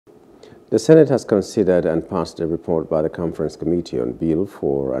The Senate has considered and passed a report by the Conference Committee on Bill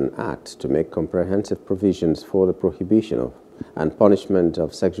for an Act to make comprehensive provisions for the prohibition of and punishment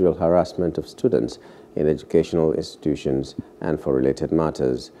of sexual harassment of students in educational institutions and for related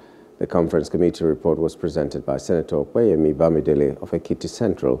matters. The Conference Committee report was presented by Senator Opeyemi Bamidele of Ekiti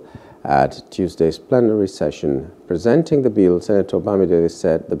Central at Tuesday's plenary session. Presenting the bill, Senator Bamidele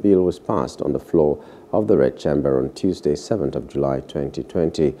said the bill was passed on the floor of the Red Chamber on Tuesday, 7th of July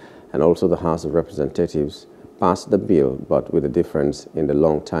 2020, and also the House of Representatives passed the bill, but with a difference in the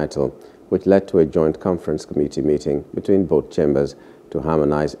long title, which led to a joint conference committee meeting between both chambers to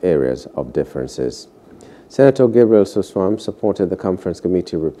harmonize areas of differences. Senator Gabriel Soswam supported the conference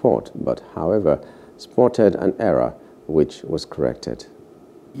committee report, but however spotted an error which was corrected.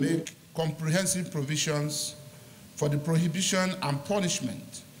 Make comprehensive provisions for the prohibition and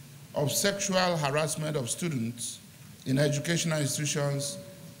punishment of sexual harassment of students in educational institutions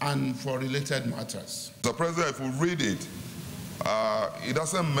and for related matters. Mr. President, if we read it, it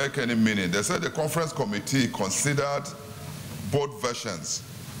doesn't make any meaning. They said the conference committee considered both versions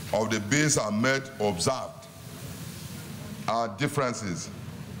of the bills and made observed differences.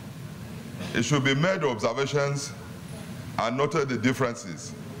 It should be made observations and noted the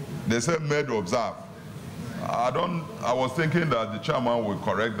differences. They said made observe. I was thinking that the chairman would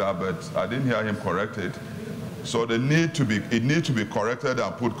correct that, but I didn't hear him correct it. So it needs to be corrected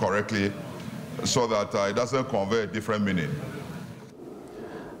and put correctly so that it doesn't convey a different meaning.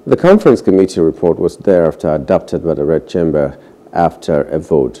 The conference committee report was thereafter adopted by the Red Chamber after a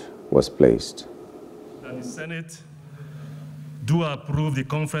vote was placed. That the Senate do approve the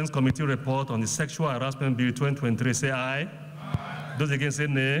conference committee report on the Sexual Harassment Bill 2023. Say aye. Aye. Those against say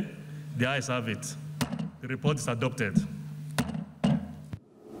nay. The ayes have it. The report is adopted.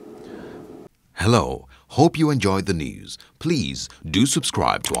 Hello. Hope you enjoyed the news. Please do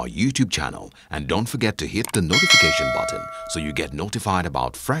subscribe to our YouTube channel and don't forget to hit the notification button so you get notified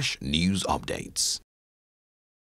about fresh news updates.